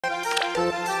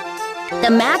The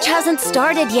match hasn't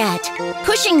started yet.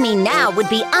 Pushing me now would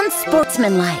be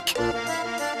unsportsmanlike.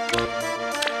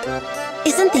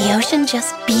 Isn't the ocean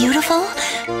just beautiful?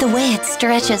 The way it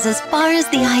stretches as far as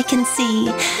the eye can see.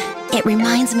 It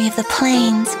reminds me of the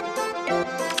plains.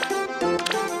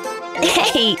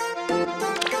 Hey!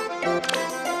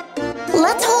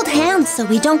 Let's hold hands so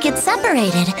we don't get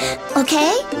separated,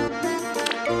 okay?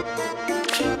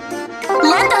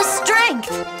 Lend us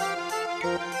strength!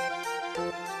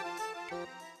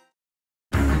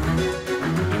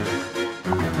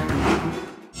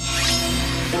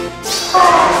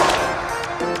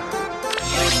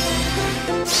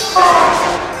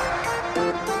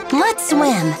 Let's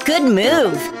swim. Good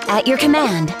move. At your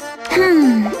command.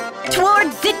 Toward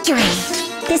victory.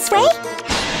 This way?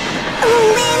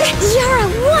 Lynn, you're a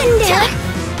wonder!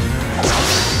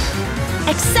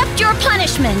 Accept your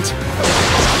punishment.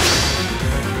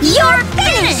 You're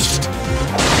finished!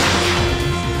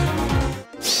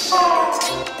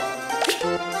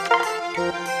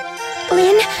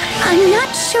 Lynn, I'm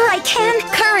not sure I can.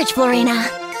 Courage, Florina.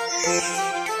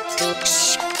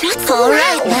 Shh, that's All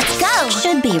right, let's go.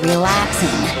 Should be relaxing.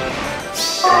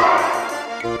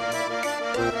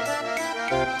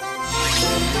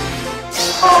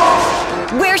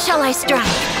 Where shall I strike?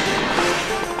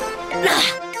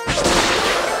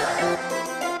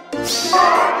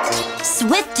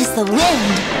 Swift as the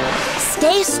wind.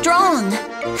 Stay strong.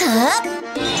 Huh?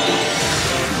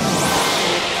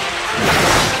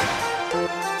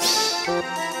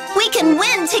 We can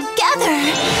win together.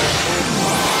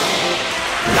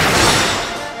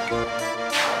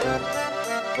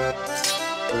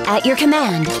 At your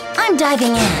command, I'm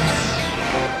diving in.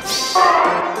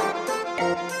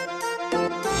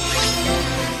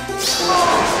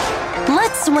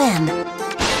 Let's swim.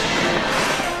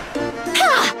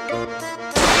 Ha!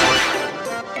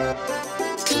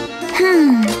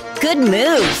 Good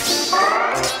move.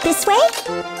 This way?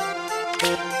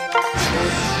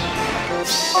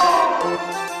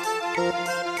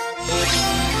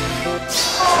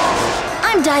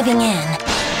 I'm diving in.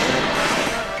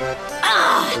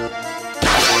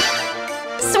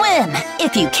 Swim,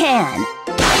 if you can.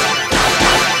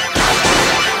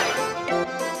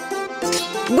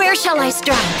 Where shall I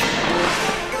strike?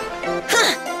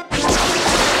 Huh.